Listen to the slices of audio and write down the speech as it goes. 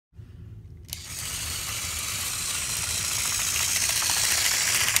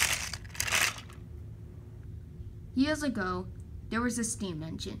Years ago, there was a steam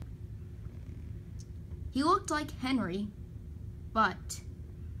engine. He looked like Henry, but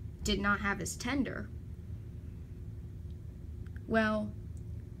did not have his tender. Well,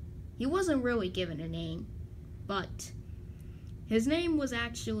 he wasn't really given a name, but his name was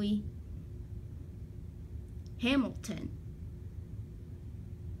actually Hamilton.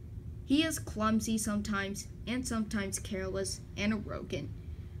 He is clumsy sometimes, and sometimes careless and arrogant,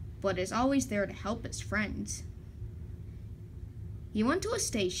 but is always there to help his friends. He went to a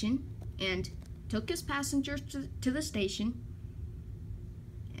station and took his passengers to the station,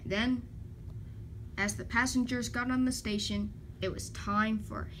 and then, as the passengers got on the station, it was time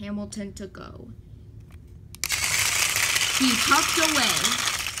for Hamilton to go. He puffed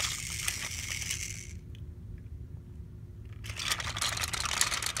away.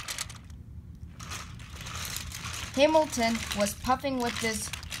 Hamilton was puffing with his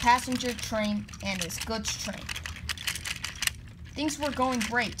passenger train and his goods train. Things were going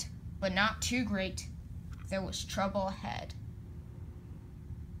great, but not too great. There was trouble ahead.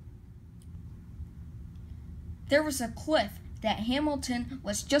 There was a cliff that Hamilton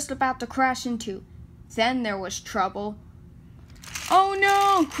was just about to crash into. Then there was trouble. "Oh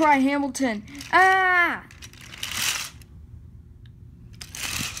no!" cried Hamilton. "Ah!"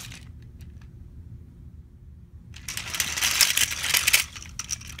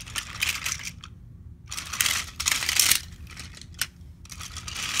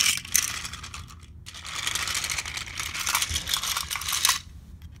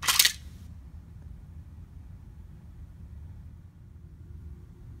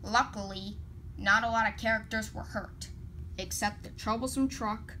 Luckily, not a lot of characters were hurt, except the troublesome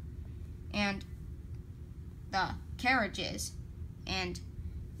truck and the carriages and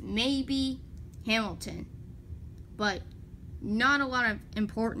maybe Hamilton, but not a lot of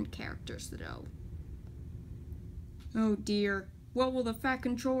important characters though. Oh dear, what will the Fat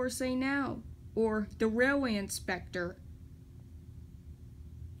Controller say now? Or the railway inspector?